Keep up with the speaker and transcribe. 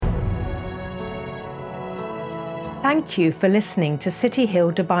Thank you for listening to City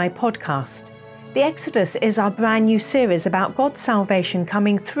Hill Dubai podcast. The Exodus is our brand new series about God's salvation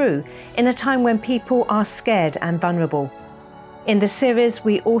coming through in a time when people are scared and vulnerable. In the series,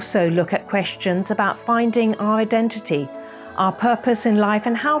 we also look at questions about finding our identity, our purpose in life,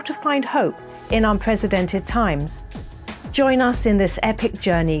 and how to find hope in unprecedented times. Join us in this epic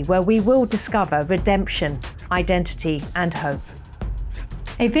journey where we will discover redemption, identity, and hope.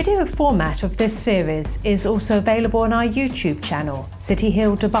 A video format of this series is also available on our YouTube channel, City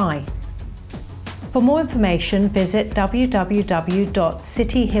Hill Dubai. For more information, visit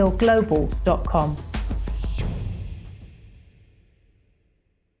www.cityhillglobal.com.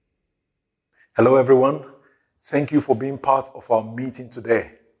 Hello everyone, thank you for being part of our meeting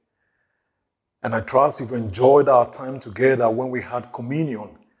today. And I trust you've enjoyed our time together when we had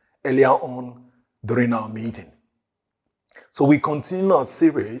communion earlier on during our meeting. So we continue our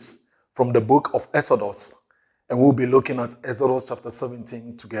series from the book of Exodus, and we'll be looking at Exodus chapter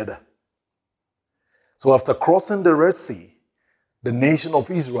 17 together. So after crossing the Red Sea, the nation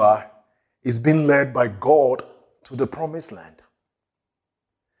of Israel is being led by God to the promised land.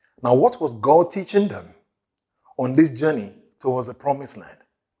 Now, what was God teaching them on this journey towards the promised land?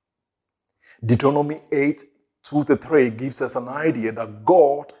 Deuteronomy 8:2-3 gives us an idea that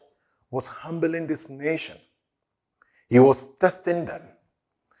God was humbling this nation. He was testing them,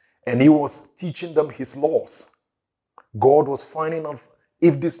 and he was teaching them his laws. God was finding out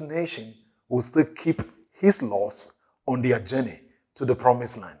if this nation will still keep his laws on their journey to the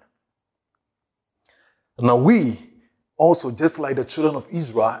promised land. Now we also, just like the children of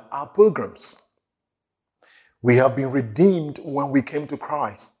Israel, are pilgrims. We have been redeemed when we came to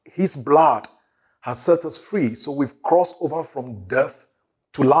Christ. His blood has set us free, so we've crossed over from death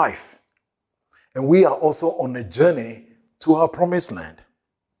to life. And we are also on a journey to our promised land.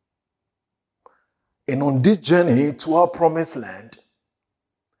 And on this journey to our promised land,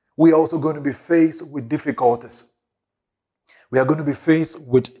 we are also going to be faced with difficulties. We are going to be faced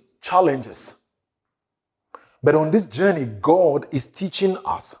with challenges. But on this journey, God is teaching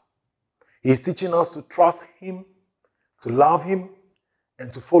us. He is teaching us to trust him, to love him, and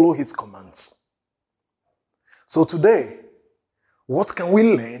to follow his commands. So today, what can we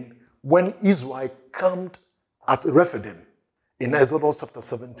learn when Israel camped at Rephidim in Exodus chapter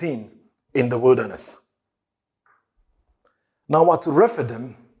 17 in the wilderness? Now at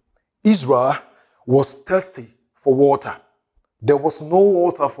Rephidim, Israel was thirsty for water. There was no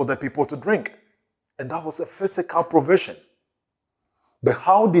water for the people to drink, and that was a physical provision. But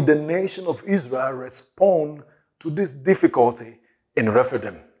how did the nation of Israel respond to this difficulty in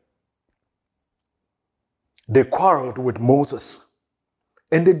Rephidim? They quarreled with Moses,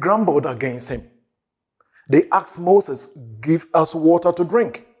 and they grumbled against him. They asked Moses, "Give us water to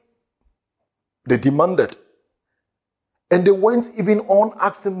drink." They demanded. And they went even on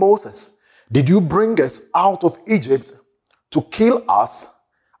asking Moses, "Did you bring us out of Egypt to kill us,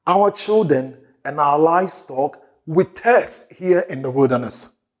 our children, and our livestock with thirst here in the wilderness?"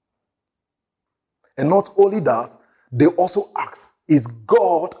 And not only that, they also asked, "Is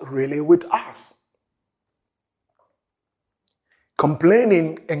God really with us?"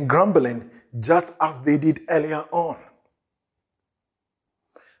 Complaining and grumbling just as they did earlier on.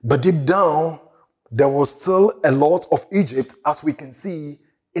 But deep down, there was still a lot of Egypt, as we can see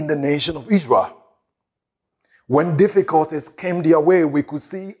in the nation of Israel. When difficulties came their way, we could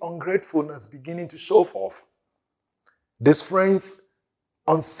see ungratefulness beginning to show forth. This friend's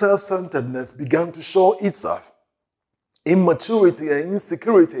self-centeredness began to show itself. Immaturity and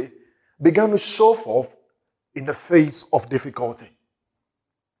insecurity began to show forth in the face of difficulty.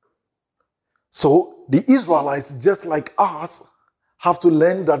 So the Israelites, just like us, have to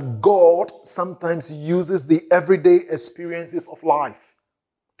learn that God sometimes uses the everyday experiences of life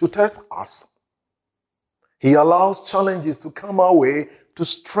to test us. He allows challenges to come our way to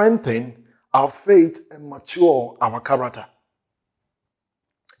strengthen our faith and mature our character.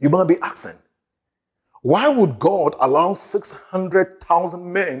 You might be asking, why would God allow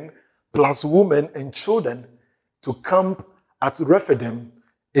 600,000 men plus women and children to camp at Rephidim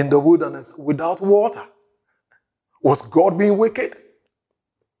in the wilderness without water? Was God being wicked?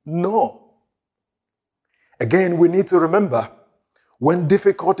 No. Again, we need to remember, when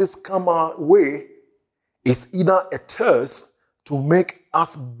difficulties come our way, it's either a thirst to make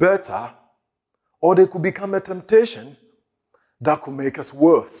us better, or they could become a temptation that could make us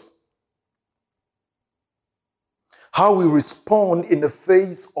worse. How we respond in the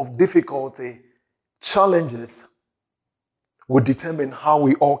face of difficulty, challenges, will determine how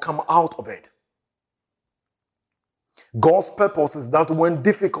we all come out of it. God's purpose is that when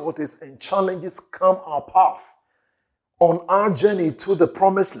difficulties and challenges come our path, on our journey to the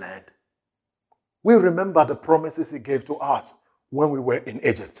promised land, we remember the promises he gave to us when we were in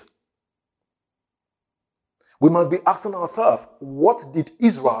Egypt. We must be asking ourselves, what did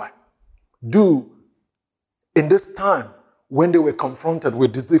Israel do in this time when they were confronted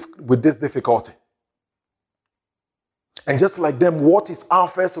with this difficulty? And just like them, what is our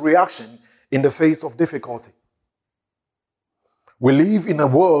first reaction in the face of difficulty? We live in a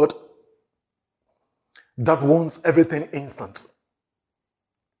world that wants everything instant.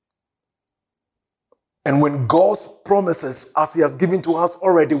 And when God's promises, as he has given to us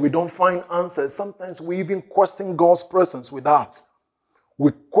already, we don't find answers. Sometimes we even question God's presence with us.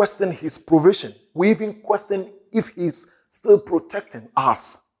 We question his provision. We even question if he's still protecting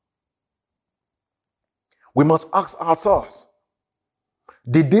us. We must ask ourselves,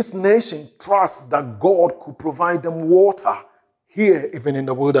 did this nation trust that God could provide them water here, even in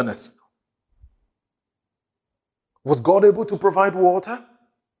the wilderness? Was God able to provide water?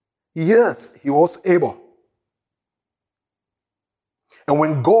 Yes, he was able. And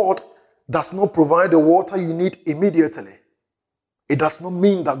when God does not provide the water you need immediately, it does not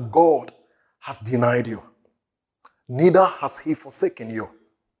mean that God has denied you. Neither has he forsaken you.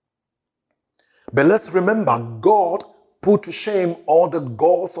 But let's remember, God put to shame all the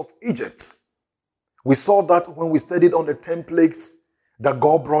gods of Egypt. We saw that when we studied on the 10 plagues that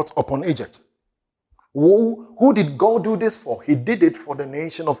God brought upon Egypt. Who did God do this for? He did it for the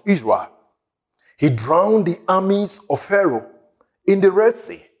nation of Israel. He drowned the armies of Pharaoh in the Red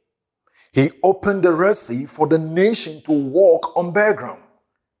Sea. He opened the Red Sea for the nation to walk on bare ground.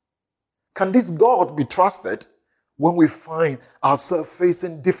 Can this God be trusted when we find ourselves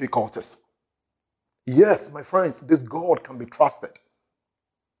facing difficulties? Yes, my friends, this God can be trusted.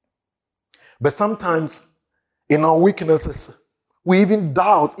 But sometimes in our weaknesses, we even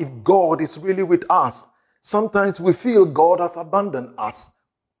doubt if God is really with us. Sometimes we feel God has abandoned us.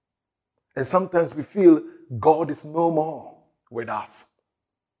 And sometimes we feel God is no more with us.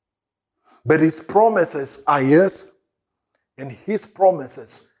 But his promises are yes, and his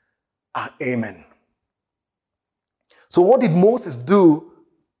promises are amen. So what did Moses do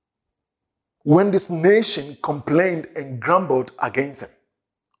when this nation complained and grumbled against him?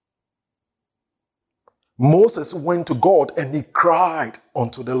 Moses went to God and he cried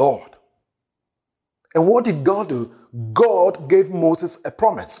unto the Lord. And what did God do? God gave Moses a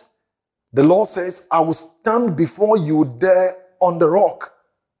promise. The Lord says, I will stand before you there on the rock.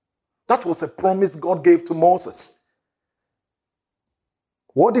 That was a promise God gave to Moses.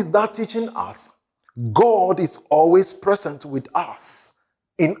 What is that teaching us? God is always present with us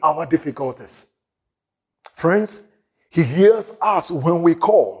in our difficulties. Friends, he hears us when we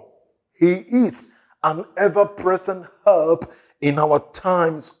call. He is an ever-present help in our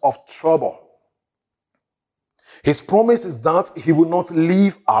times of trouble. His promise is that he will not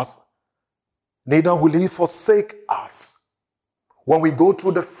leave us, neither will he forsake us. When we go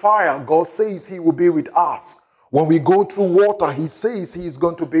through the fire, God says he will be with us. When we go through water, he says he is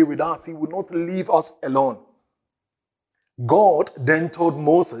going to be with us. He will not leave us alone. God then told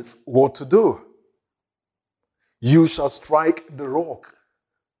Moses what to do. You shall strike the rock.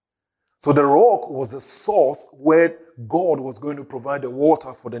 So the rock was the source where God was going to provide the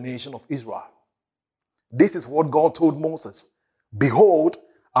water for the nation of Israel. This is what God told Moses. Behold,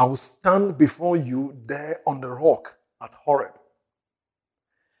 I will stand before you there on the rock at Horeb.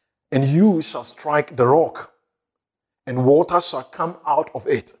 And you shall strike the rock, and water shall come out of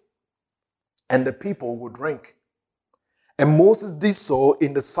it, and the people will drink. And Moses did so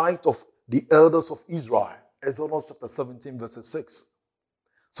in the sight of the elders of Israel. Exodus chapter 17, verse 6.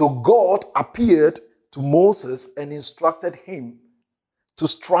 So God appeared to Moses and instructed him to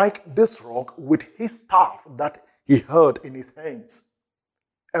strike this rock with his staff that he held in his hands.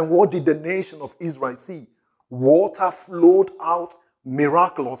 And what did the nation of Israel see? Water flowed out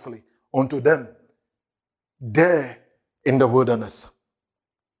miraculously unto them there in the wilderness.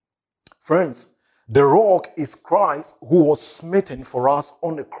 Friends, the rock is Christ who was smitten for us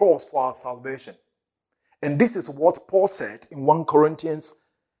on the cross for our salvation. And this is what Paul said in 1 Corinthians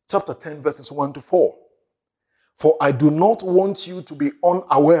chapter 10, verses 1 to 4. For I do not want you to be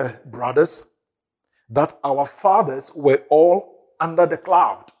unaware, brothers, that our fathers were all under the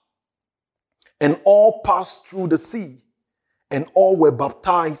cloud, and all passed through the sea, and all were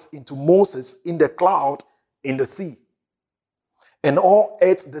baptized into Moses in the cloud in the sea. And all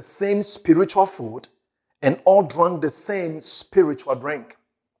ate the same spiritual food, and all drank the same spiritual drink.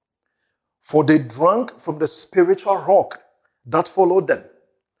 For they drank from the spiritual rock that followed them,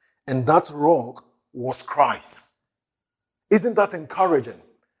 and that rock was Christ. Isn't that encouraging?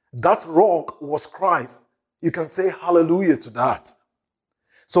 That rock was Christ. You can say hallelujah to that.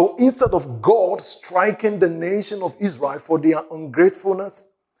 So instead of God striking the nation of Israel for their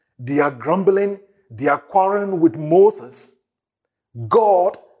ungratefulness, their grumbling, their quarreling with Moses,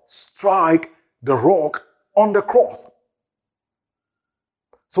 God struck the rock on the cross.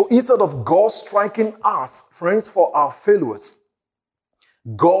 So instead of God striking us, friends, for our failures,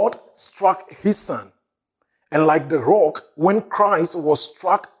 God struck his son. And like the rock, when Christ was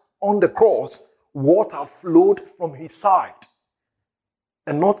struck on the cross, water flowed from his side.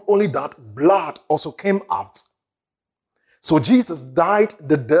 And not only that, blood also came out. So Jesus died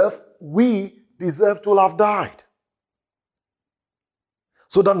the death we deserve to have died.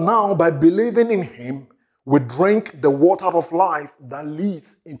 So that now, by believing in him, we drink the water of life that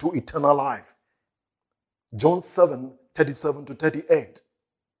leads into eternal life. John 7:37-38.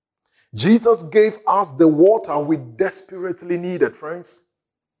 Jesus gave us the water we desperately needed, friends.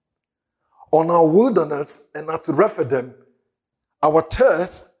 On our wilderness and at Rephidim, our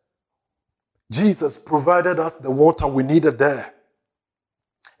thirst, Jesus provided us the water we needed there.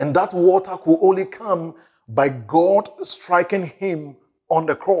 And that water could only come by God striking him on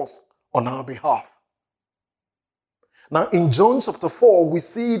the cross on our behalf. Now, in John chapter 4, we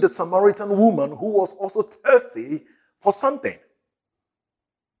see the Samaritan woman who was also thirsty for something.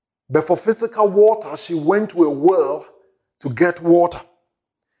 But for physical water, she went to a well to get water.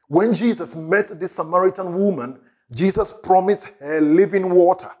 When Jesus met this Samaritan woman, Jesus promised her living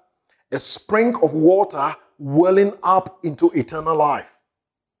water, a spring of water welling up into eternal life.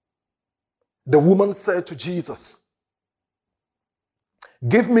 The woman said to Jesus,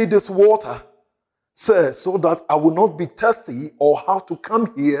 "Give me this water, sir, so that I will not be thirsty or have to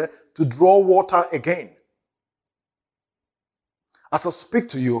come here to draw water again." As I speak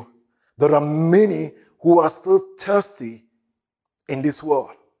to you, there are many who are still thirsty in this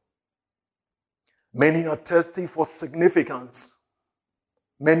world. Many are thirsty for significance.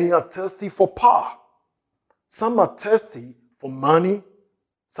 Many are thirsty for power. Some are thirsty for money.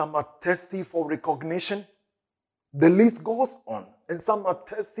 Some are thirsty for recognition. The list goes on. And some are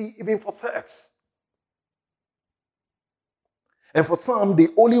thirsty even for sex. And for some,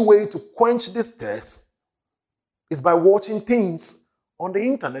 the only way to quench this thirst is by watching things on the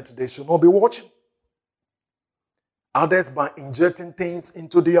internet they should not be watching. Others by injecting things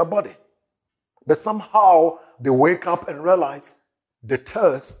into their body. But somehow they wake up and realize the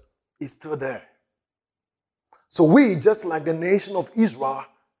thirst is still there. So we, just like the nation of Israel,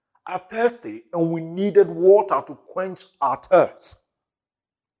 are thirsty and we needed water to quench our thirst.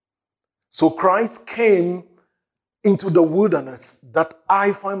 So Christ came into the wilderness that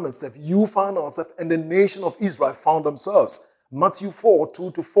I find myself, you found ourselves, and the nation of Israel found themselves. Matthew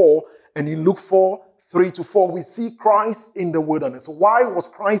 4:2-4, and in Luke 4:3-4, we see Christ in the wilderness. Why was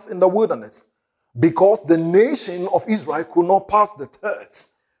Christ in the wilderness? Because the nation of Israel could not pass the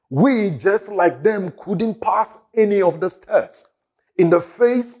test. We, just like them, couldn't pass any of this test. In the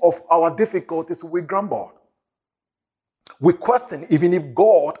face of our difficulties, we grumbled. We question even if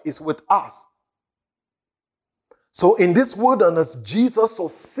God is with us. So in this wilderness, Jesus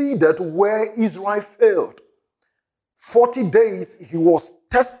succeeded where Israel failed. 40 days he was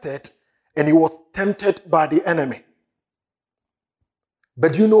tested and he was tempted by the enemy.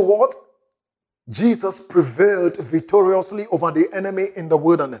 But you know what? Jesus prevailed victoriously over the enemy in the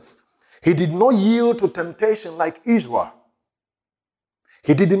wilderness. He did not yield to temptation like Israel.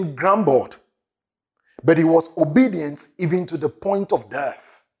 He didn't grumble, but he was obedient even to the point of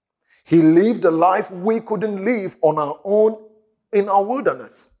death. He lived a life we couldn't live on our own in our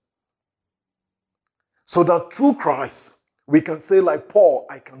wilderness. So that through Christ, we can say like Paul,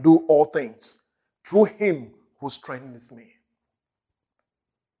 I can do all things through him who strengthens me.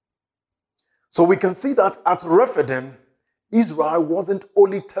 So we can see that at Rephidim, Israel wasn't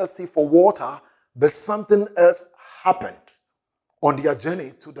only thirsty for water, but something else happened on their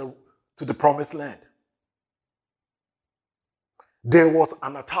journey to the promised land. There was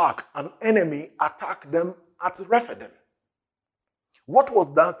an attack. An enemy attacked them at Rephidim. What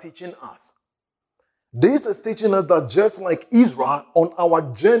was that teaching us? This is teaching us that just like Israel, on our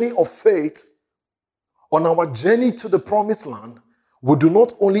journey of faith, on our journey to the promised land, we do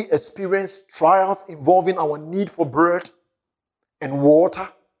not only experience trials involving our need for bread and water,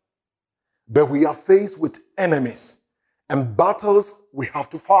 but we are faced with enemies and battles we have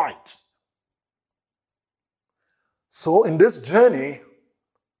to fight. So in this journey,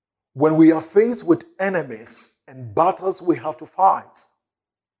 when we are faced with enemies and battles we have to fight,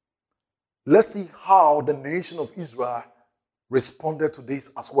 let's see how the nation of Israel responded to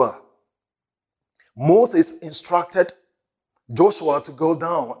this as well. Moses instructed Joshua to go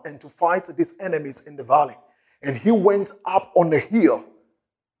down and to fight these enemies in the valley. and he went up on the hill.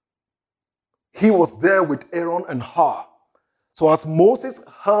 He was there with Aaron and Hur. So as Moses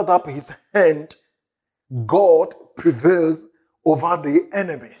held up his hand, God prevails over the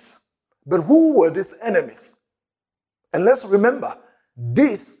enemies. But who were these enemies? And let's remember,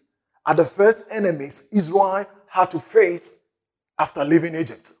 these are the first enemies Israel had to face after leaving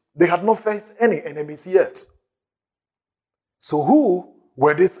Egypt. They had not faced any enemies yet. So who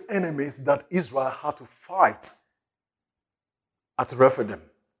were these enemies that Israel had to fight at Rephidim?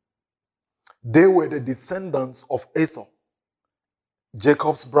 They were the descendants of Esau,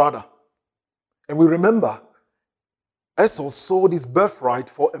 Jacob's brother. And we remember, Esau sold his birthright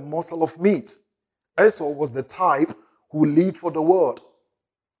for a morsel of meat. Esau was the type who lived for the world.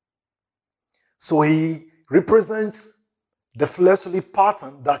 So he represents the fleshly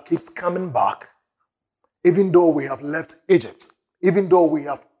pattern that keeps coming back, even though we have left Egypt, even though we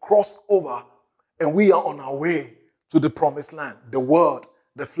have crossed over and we are on our way to the promised land, the world,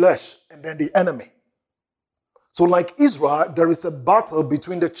 the flesh, and then the enemy. So like Israel, there is a battle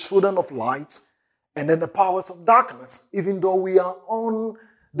between the children of light and then the powers of darkness, even though we are on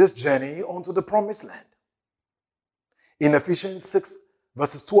this journey onto the promised land. In Ephesians 6,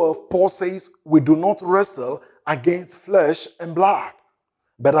 verses 12, Paul says, we do not wrestle against flesh and blood,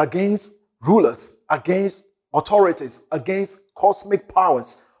 but against rulers, against authorities, against cosmic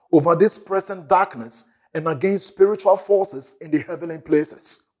powers over this present darkness, and against spiritual forces in the heavenly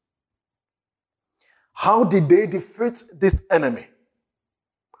places. How did they defeat this enemy?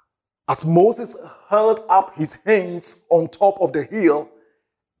 As Moses held up his hands on top of the hill,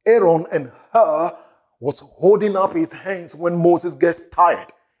 Aaron and Hur was holding up his hands when Moses gets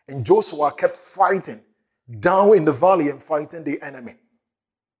tired, and Joshua kept fighting down in the valley and fighting the enemy.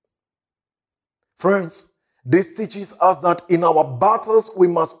 Friends, this teaches us that in our battles we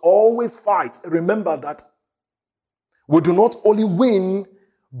must always fight. Remember that we do not only win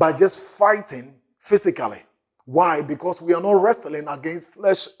by just fighting physically. Why? Because we are not wrestling against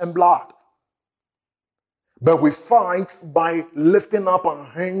flesh and blood. But we fight by lifting up our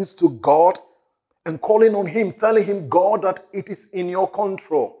hands to God and calling on Him, telling Him, God, that it is in your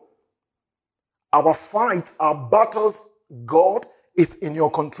control. Our fights, our battles, God, is in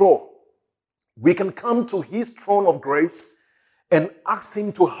your control. We can come to His throne of grace and ask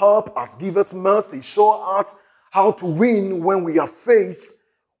Him to help us, give us mercy, show us how to win when we are faced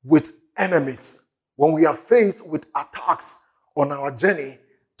with enemies, when we are faced with attacks on our journey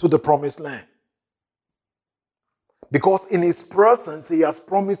to the promised land. Because in His presence, He has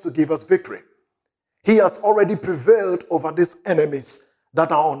promised to give us victory. He has already prevailed over these enemies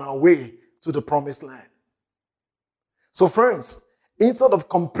that are on our way to the promised land. So friends, instead of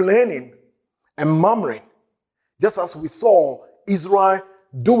complaining and murmuring, just as we saw Israel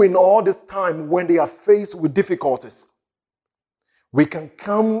doing all this time when they are faced with difficulties, we can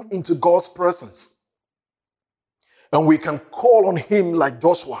come into God's presence and we can call on Him like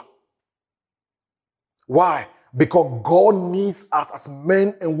Joshua. Why? Because God needs us as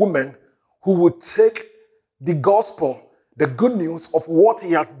men and women who will take the gospel, the good news of what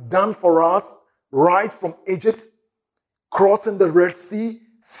He has done for us right from Egypt, crossing the Red Sea,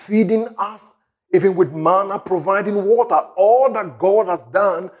 feeding us, even with manna, providing water, all that God has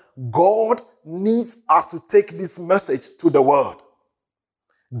done. God needs us to take this message to the world.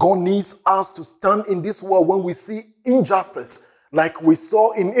 God needs us to stand in this world when we see injustice, like we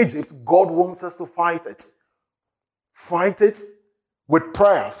saw in Egypt. God wants us to fight it. Fight it with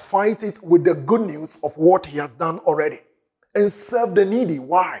prayer. Fight it with the good news of what He has done already. And serve the needy.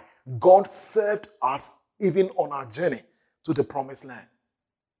 Why? God served us even on our journey to the promised land.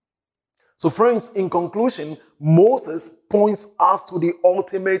 So friends, in conclusion, Moses points us to the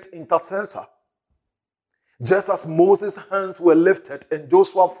ultimate intercessor. Just as Moses' hands were lifted and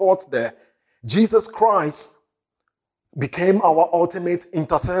Joshua fought there, Jesus Christ became our ultimate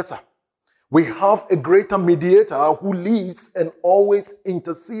intercessor. We have a greater mediator who lives and always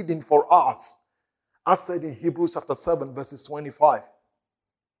interceding for us, as said in Hebrews chapter 7, verses 25.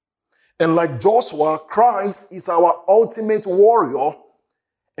 And like Joshua, Christ is our ultimate warrior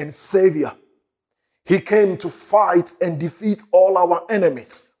and Savior. He came to fight and defeat all our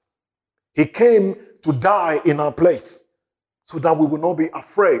enemies. He came to die in our place so that we will not be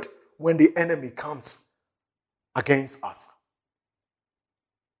afraid when the enemy comes against us.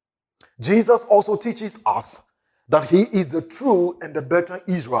 Jesus also teaches us that He is the true and the better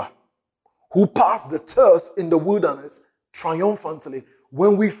Israel, who passed the test in the wilderness triumphantly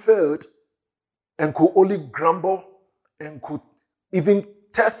when we failed and could only grumble and could even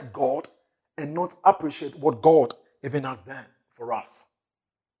test God and not appreciate what God even has done for us.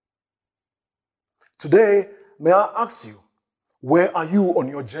 Today, May I ask you, where are you on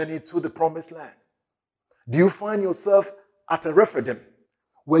your journey to the promised land? Do you find yourself at a Rephidim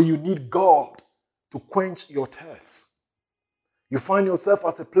where you need God to quench your thirst? You find yourself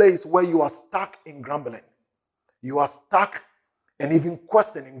at a place where you are stuck in grumbling. You are stuck and even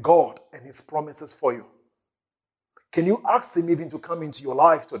questioning God and His promises for you. Can you ask Him even to come into your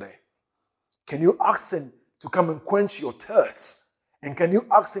life today? Can you ask Him to come and quench your thirst? And can you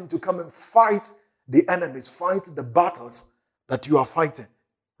ask Him to come and fight the enemies, fight the battles that you are fighting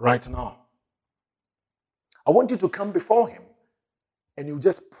right now? I want you to come before Him and you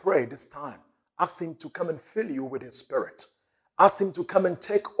just pray this time. Ask Him to come and fill you with His Spirit. Ask Him to come and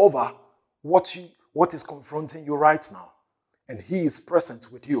take over what is confronting you right now. And He is present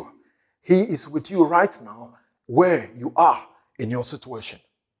with you. He is with you right now where you are in your situation.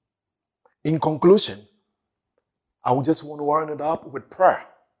 In conclusion, I would just want to round it up with prayer.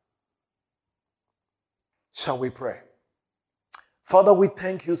 Shall we pray? Father, we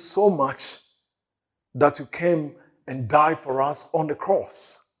thank you so much that you came and died for us on the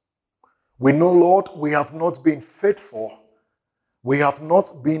cross. We know, Lord, we have not been faithful. We have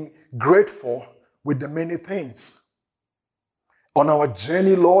not been grateful with the many things. On our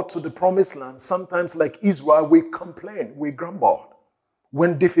journey, Lord, to the promised land, sometimes like Israel, we complain, we grumble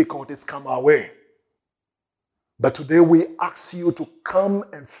when difficulties come our way. But today we ask you to come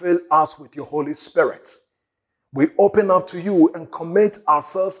and fill us with your Holy Spirit. We open up to you and commit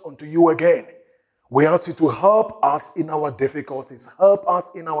ourselves unto you again. We ask you to help us in our difficulties, help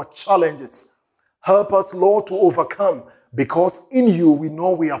us in our challenges. Help us, Lord, to overcome, because in you we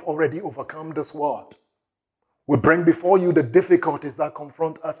know we have already overcome this world. We bring before you the difficulties that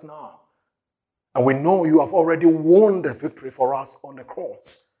confront us now. And we know you have already won the victory for us on the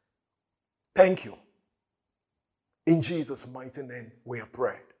cross. Thank you. In Jesus' mighty name we have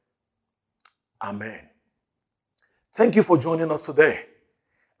prayed. Amen. Thank you for joining us today.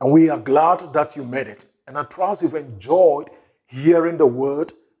 And we are glad that you made it. And I trust you've enjoyed hearing the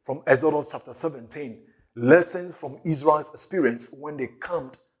word from Exodus chapter 17. Lessons from Israel's experience when they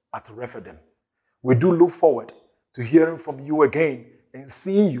camped at Rephidim. We do look forward to hearing from you again and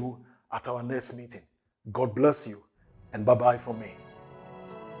seeing you at our next meeting. God bless you, and bye-bye from me.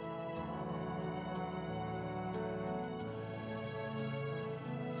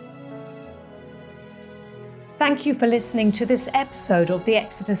 Thank you for listening to this episode of the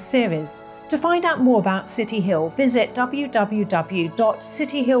Exodus series. To find out more about City Hill, visit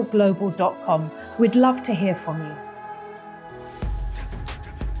www.cityhillglobal.com. We'd love to hear from you.